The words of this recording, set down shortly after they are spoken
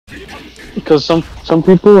Because some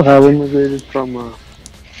people have immigrated from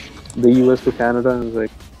the U.S. to Canada and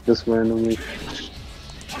like just randomly,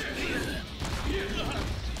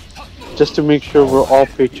 just to make sure Oh we're my. all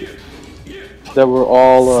that we're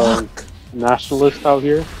all Fuck. nationalists out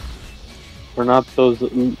here. We're not those.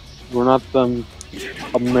 We're not them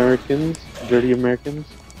Americans, dirty Americans.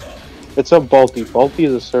 It's a Balti. Balti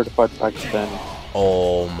is a certified Pakistani.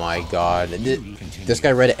 Oh my god. This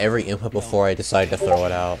guy read every input before I decided to throw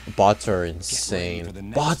it out. Bots are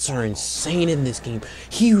insane. Bots are insane in this game.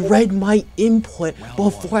 He read my input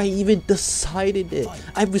before I even decided it.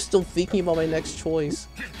 I was still thinking about my next choice.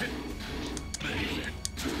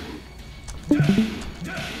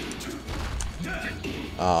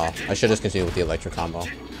 I should just continue with the electric combo.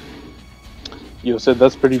 Yo, said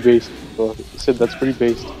that's pretty based. Bro. Said that's pretty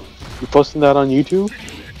based. You posting that on YouTube?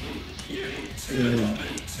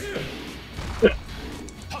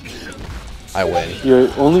 I win. You're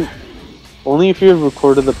only if you have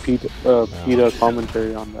recorded the PETA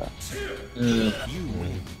commentary on that.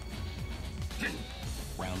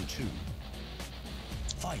 Round 2.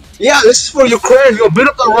 Fight. Yeah, this is for Ukraine. Yo, beat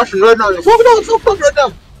up that Russian right now. Fuck right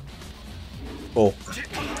now. Oh.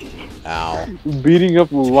 Ow. Beating up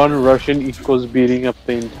one Russian equals beating up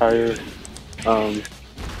the entire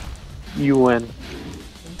UN.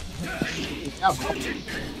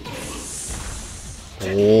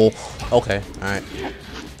 Oh. Okay. Alright.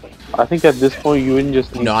 I think at this point UN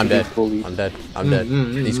just needs No, I'm to be dead. fully. I'm dead. I'm dead.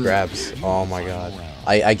 These grabs. Oh my god.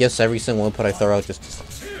 I guess every single input I throw out just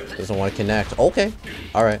doesn't want to connect. Okay.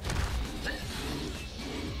 Alright.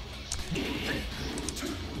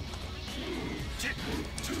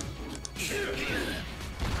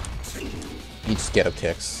 You just get up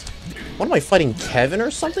kicks. What am I fighting, Kevin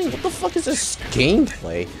or something? What the fuck is this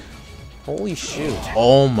gameplay? Holy shoot.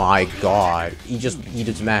 Oh my god. He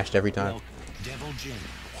just mashed every time.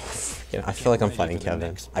 Yeah, I feel like I'm fighting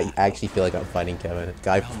Kevin. I actually feel like I'm fighting Kevin.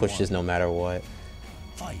 Guy pushes no matter what.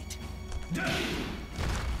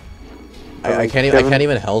 I can't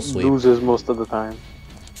even hell sweep. Loses most of the time.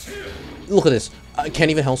 Look at this. I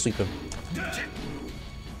can't even hell sweep him.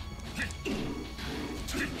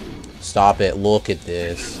 Stop it. Look at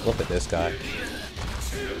this. Look at this guy.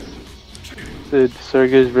 Dude,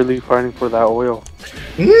 Sergey's really fighting for that oil.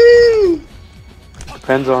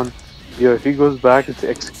 Depends on. Yo, if he goes back, it's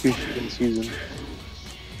execution season.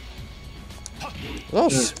 Oh,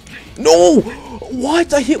 no!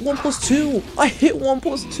 What? I hit 1+2! I hit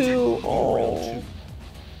 1+2! Oh.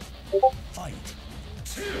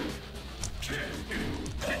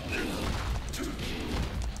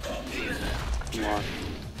 Come on.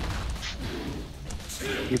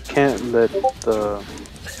 You can't let the...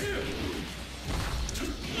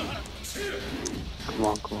 Come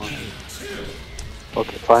on.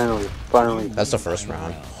 Okay, finally. That's the first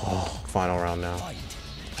round. Oh, final round now.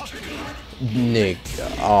 Nick.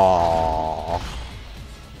 Aww.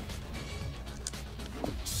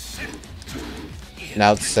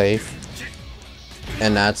 Now it's safe.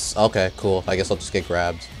 And that's... Okay, cool. I guess I'll just get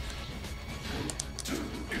grabbed.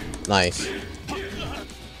 Nice.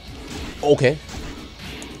 Okay.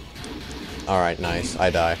 Alright, nice. I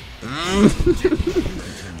die.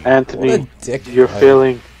 Anthony, dick. you're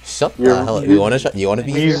failing. Shut the hell up. You wanna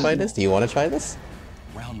be here by this? Do you wanna try this?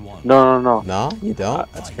 No. No, you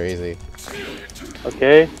don't? That's crazy.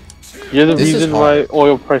 Okay? You're the This is reason why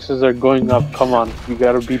oil prices are going up. Come on, you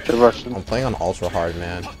gotta beat the Russians. I'm playing on ultra hard,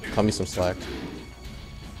 man. Cut me some slack.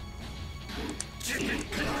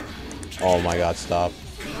 Oh my god, stop.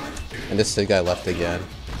 And this Sid guy left again.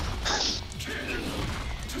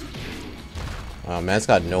 Oh, man's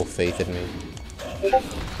got no faith in me.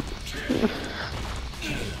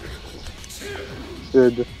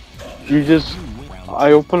 Dude, you just...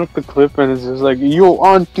 I open up the clip and it's just like, yo,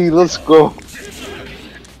 auntie, let's go.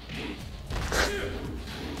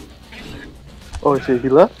 Oh shit, he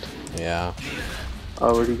left? Yeah.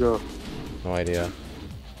 Oh, where'd he go? No idea.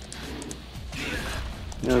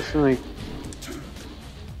 Yeah, it's like...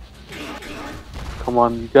 Come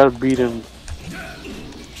on, you gotta beat him.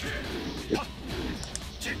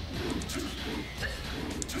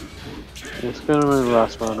 It's gonna be the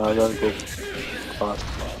last round, I gotta go fast.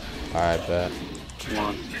 Alright, bet. Come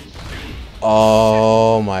on.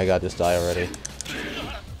 Oh my god, just die already.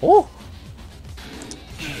 Oh!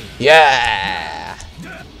 Yeah!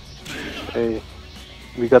 Hey,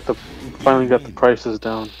 we finally got the prices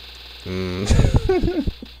down.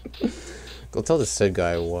 Go tell the Sid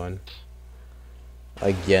guy I won.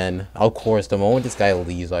 Again. Of course, the moment this guy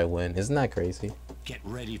leaves, I win. Isn't that crazy? Get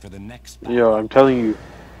ready for the next battle. Yo, I'm telling you,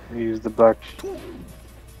 he's the black.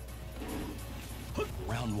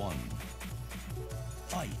 Round 1.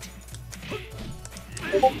 Fight.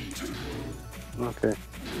 Okay.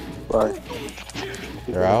 Bye.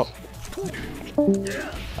 You're out?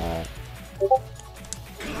 Alright.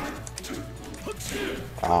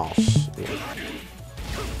 Oh, shit.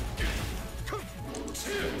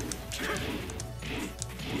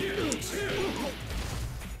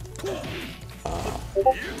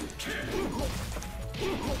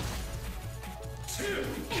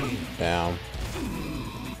 Damn.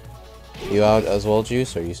 You out as well,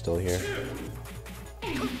 Juice, or are you still here?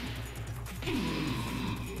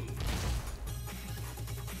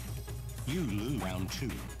 You lose round 2.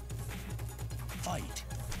 Fight.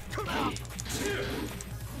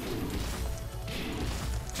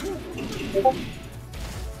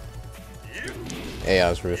 Hey, I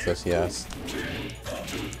was ruthless, yes.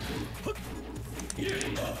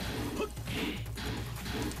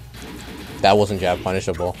 That wasn't jab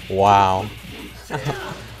punishable. Wow.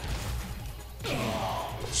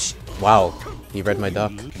 Wow, he read my duck.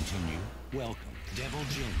 Continue. Welcome, Devil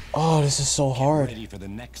Jin. Oh, this is so hard. Ready for the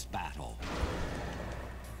next battle.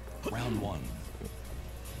 Round 1.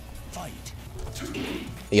 Fight.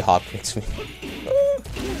 He hop kicks me.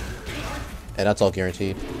 And that's all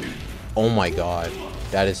guaranteed. Oh my god.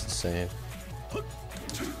 That is insane.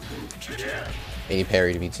 And he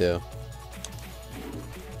parried me too.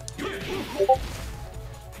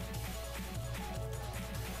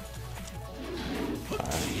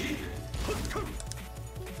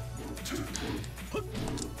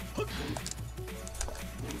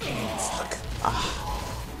 Fuck.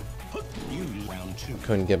 You round 2.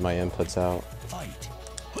 Couldn't get my inputs out. Fight.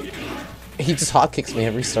 He just hot kicks me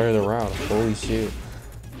every start of the round. Holy shit.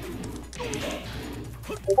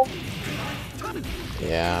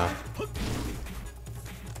 Yeah.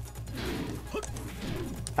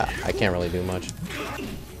 I can't really do much.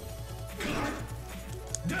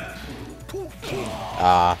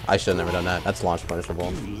 I should have never done that. That's launch punishable.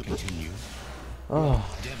 Continue. Oh,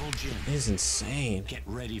 Devil Jin. it is insane. Get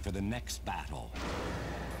ready for the next battle.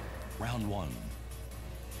 Round 1.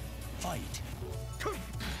 Fight.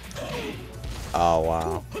 Oh,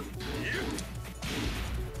 wow.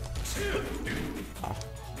 Oh.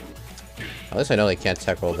 At least I know they can't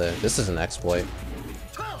tech roll this. This is an exploit.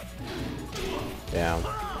 Damn.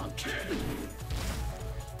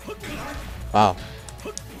 Wow.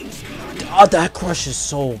 Oh, that crushes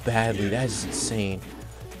so badly. That is insane.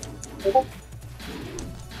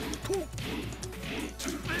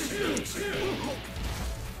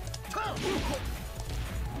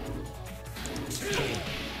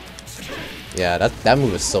 Yeah, that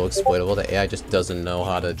move is so exploitable. The AI just doesn't know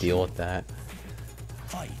how to deal with that.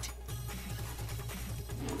 Fight.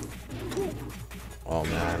 Oh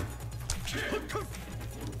man.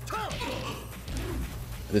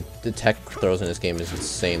 The tech throws in this game is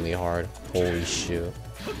insanely hard. Holy shoot.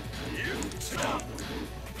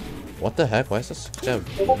 What the heck? Why is this such a...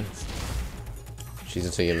 Cheese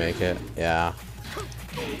until you make it. Yeah.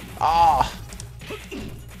 Ah!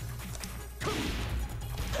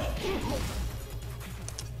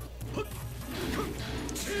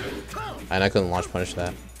 And I couldn't launch punish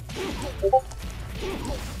that.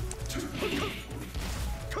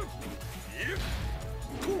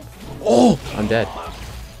 Oh! I'm dead.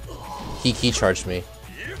 He key charged me.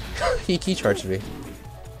 He key charged me.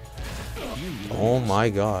 Oh my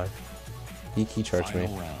god. He key charged me.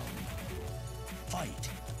 Final round. Fight.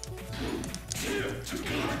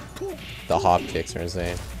 The hop kicks are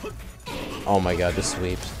insane. Oh my god, the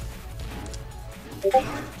sweeps.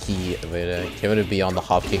 He evaded. Can it be on the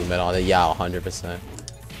hop kick mid on it? Yeah, 100%.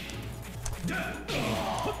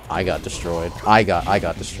 I got destroyed. I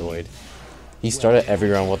got destroyed. He started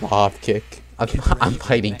every round with a hop kick. I'm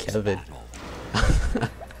fighting Kevin.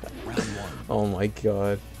 Oh my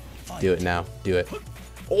god. Do it now. Do it.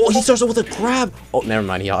 Oh, he starts with a grab. Oh, never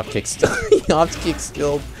mind. He hop kicks still. He hop kicks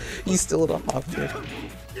still. He's still at a hop kick.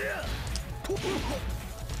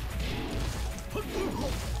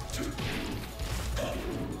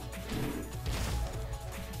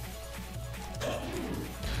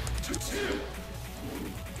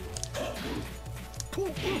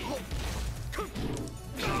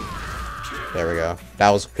 There we go. That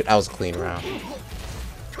was a clean round.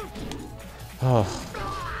 Oh.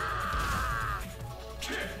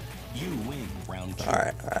 You win round 2.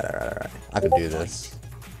 Alright. I can do this.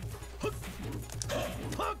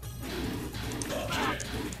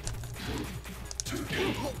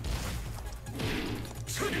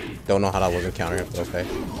 Don't know how that wasn't countering, but okay.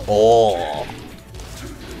 Oh!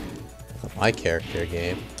 My character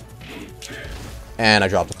game. And I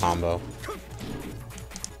dropped a combo.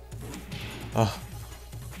 Oh.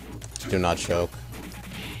 Do not choke.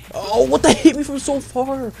 Oh, what the hit me from so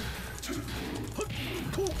far?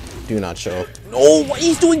 Do not show. No, what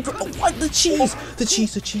he's doing? What? The cheese! The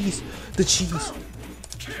cheese! The cheese! The cheese!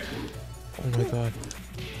 Oh my god!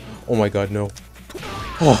 Oh my god! No!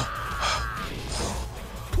 Oh!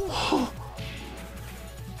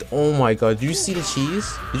 Oh my god! Did you see the cheese?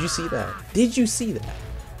 Did you see that? Did you see that?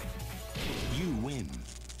 You win.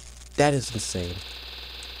 That is insane.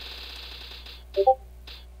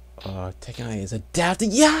 Tekken is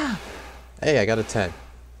adapted. Yeah! Hey, I got a 10.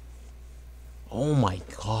 Oh my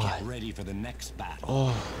god. Get ready for the next battle.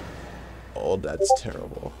 Oh. Oh, that's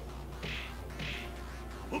terrible.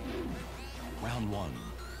 Round 1.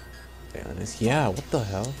 Yeah, what the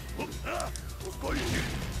hell?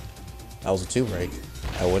 That was a 2 break.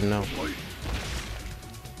 I wouldn't know.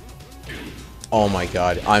 Oh my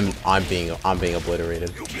god, I'm being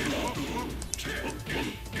obliterated.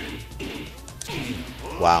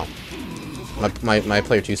 Wow. My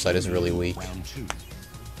player 2 side is really weak. Round 2.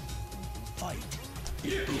 Fight.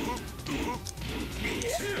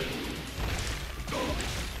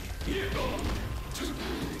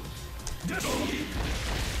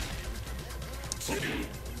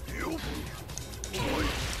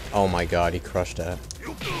 Oh my god, he crushed that.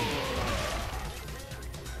 You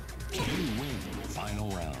win. Final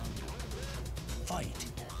round.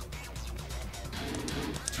 Fight.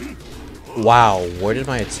 Wow, where did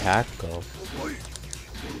my attack go?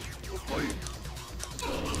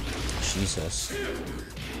 Jesus.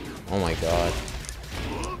 Oh my god.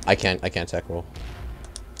 I can't tech roll.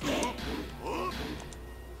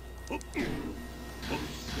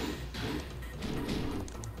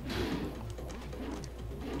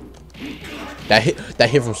 That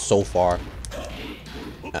hit from so far.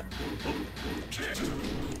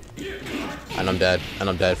 And I'm dead. And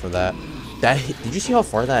I'm dead from that. That hit, did you see how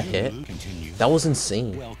far that hit? That was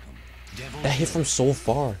insane. That hit from so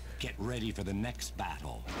far. Get ready for the next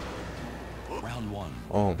battle. Round 1.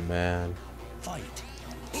 Oh man. Fight.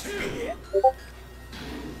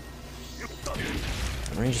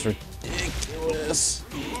 Range is ridiculous.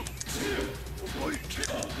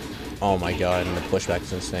 Oh my god, and the pushback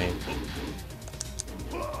is insane.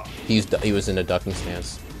 He was in a ducking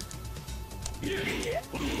stance.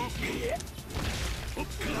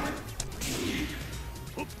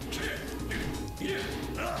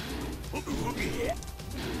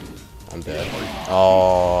 I'm dead.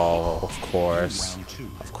 Oh, of course.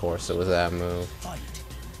 Of course, it was that move.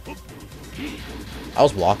 I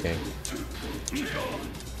was blocking.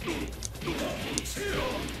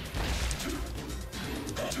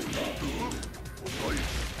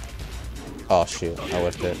 Oh shoot, I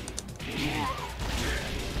whiffed it.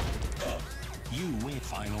 You win.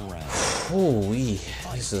 Final round. Holy,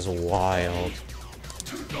 this is wild.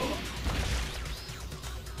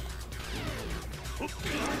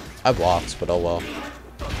 I blocked, but oh well.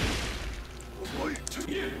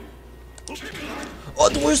 Oh,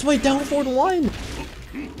 where's my down forward one?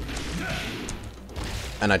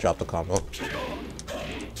 And I dropped the combo.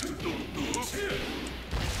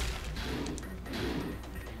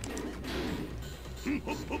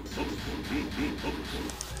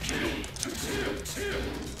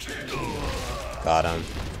 Got him.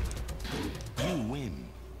 You win.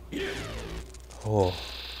 Oh.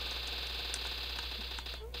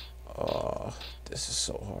 Oh, this is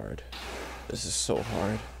so hard. This is so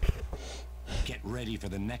hard. Get ready for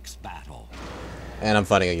the next battle. And I'm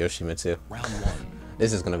fighting a Yoshimitsu. Round 1.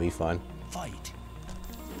 This is gonna be fun. Fight.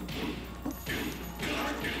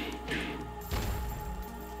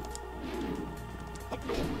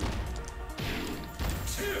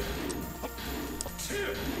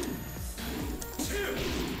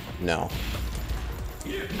 No.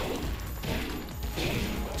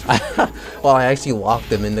 Well, I actually locked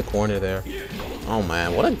them in the corner there. Oh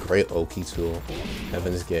man, what a great Oki tool.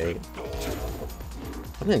 Heaven's Gate.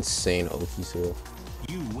 What an insane Oki tool.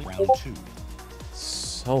 You win. Round 2.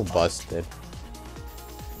 So busted.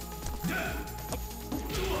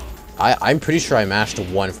 I'm pretty sure I mashed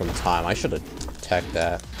 1 from time. I should have teched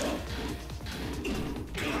that.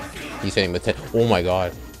 He's hitting with 10. Oh my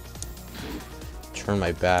god. Turn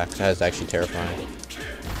my back. That is actually terrifying.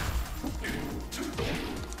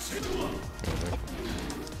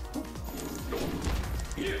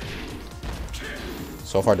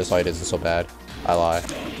 So far this fight isn't so bad. I lie.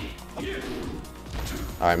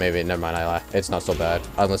 Alright, maybe, never mind, I lie. It's not so bad.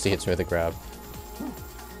 Unless he hits me with a grab.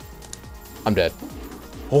 I'm dead.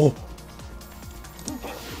 Oh!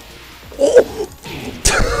 Oh!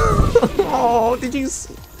 Oh, did you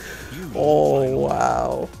see? Oh,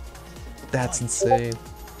 wow. That's insane.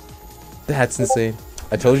 That's insane.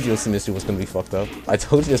 I told you Yoshimitsu was gonna be fucked up. I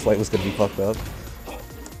told you this fight was gonna be fucked up.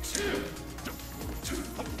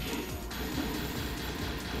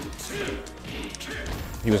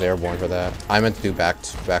 He was airborne for that. I meant to do back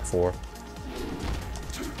four.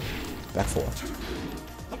 Back four.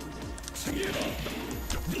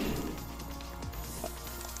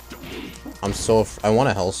 I'm so I want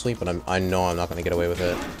a hell sweep, but I know I'm not gonna get away with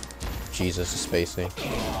it. Jesus, the spacing.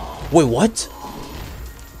 Wait, what?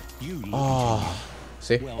 Oh,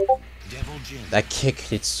 see? That kick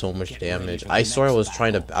did so much damage. I swear I was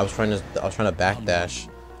trying to backdash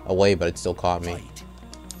away, but it still caught me.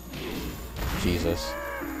 Jesus.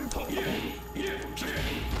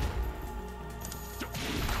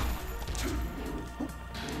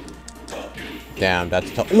 Damn,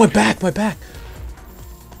 that's tough. Oh, my back, my back.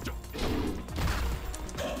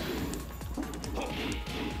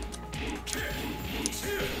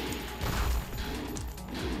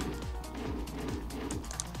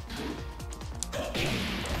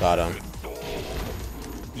 Got him.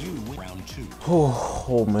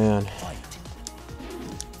 Oh man.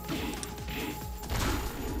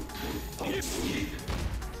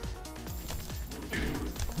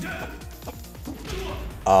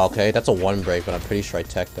 Oh, okay, that's a one break, but I'm pretty sure I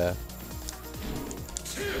teched that.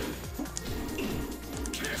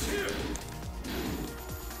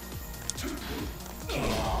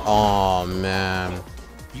 Oh man.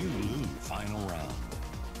 You lose final round.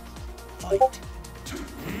 Fight.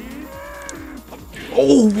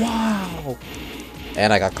 Oh wow!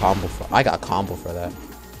 And I got combo for that.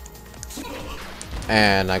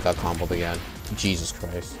 And I got comboed again. Jesus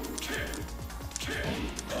Christ.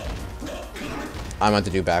 I meant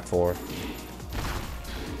to do back four.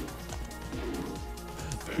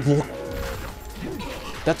 Look.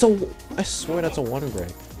 I swear that's a one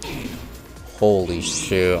break. Holy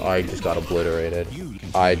shit, I just got obliterated.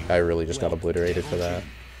 I really just got obliterated for that.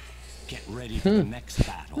 Get ready for the next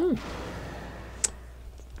battle.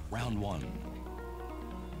 Round one.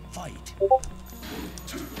 Fight.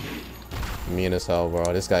 Mean as hell,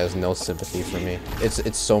 bro. This guy has no sympathy for me.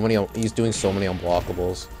 It's so many. He's doing so many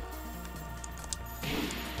unblockables.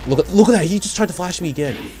 Look at that. He just tried to flash me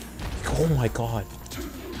again. Oh my god.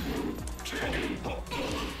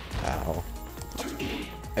 Ow.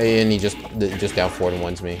 And he just down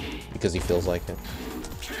 4-1s me because he feels like it.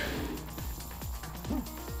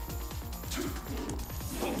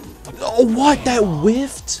 Oh, what? That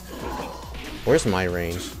whiffed? Where's my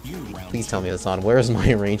range? Please tell me that's on. Where is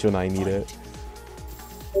my range when I need it?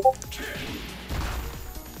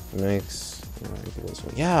 Mix.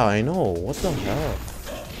 Yeah, I know. What the hell?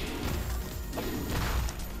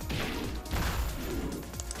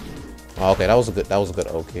 Oh, okay, that was a good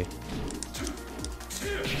okay.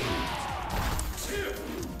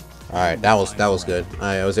 Alright, that was good.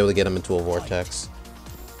 I was able to get him into a vortex.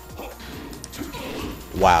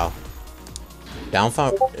 Wow.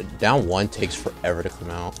 Down one takes forever to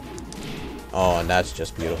come out. Oh, and that's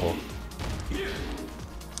just beautiful.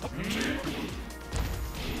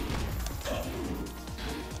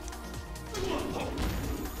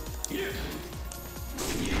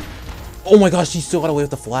 Oh my gosh, he still got away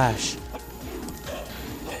with the flash.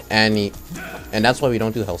 And that's why we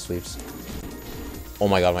don't do hell sweeps. Oh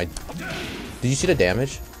my god, did you see the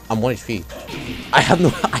damage? I'm 1 HP. I have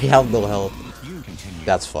no health.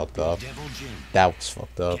 That's fucked up. That was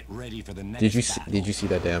fucked up. Did you see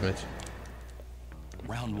that damage?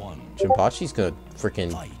 Round one. Jinpachi's gonna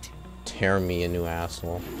freaking tear me a new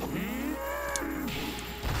asshole.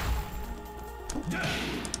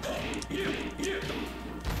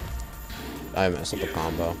 I messed up a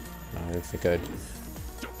combo. I think I'd.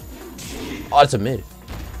 Oh, it's a mid.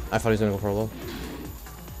 I thought he was gonna go for a low.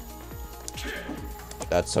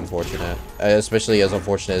 That's unfortunate. Especially as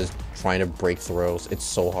unfortunate as trying to break throws. It's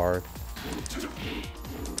so hard.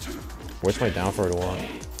 Where's my down for to one?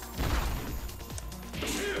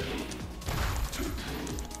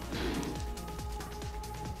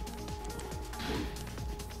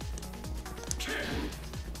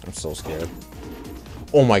 I'm so scared.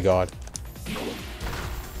 Oh my god.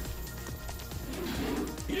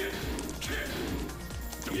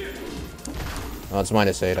 Oh, it's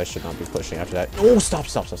 -8. I should not be pushing after that. Oh, stop.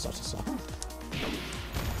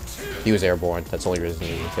 He was airborne. That's the only reason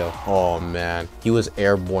he didn't kill. Oh, man. He was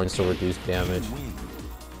airborne, so reduced damage.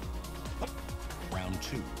 Round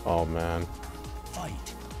two. Oh, man. Fight.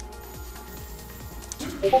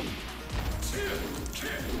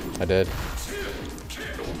 I did.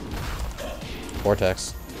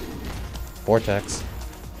 Vortex.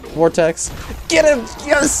 Get him!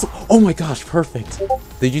 Yes! Oh my gosh, perfect.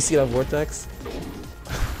 Did you see that vortex?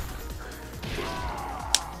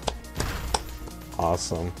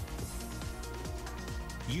 Awesome.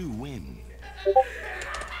 You win.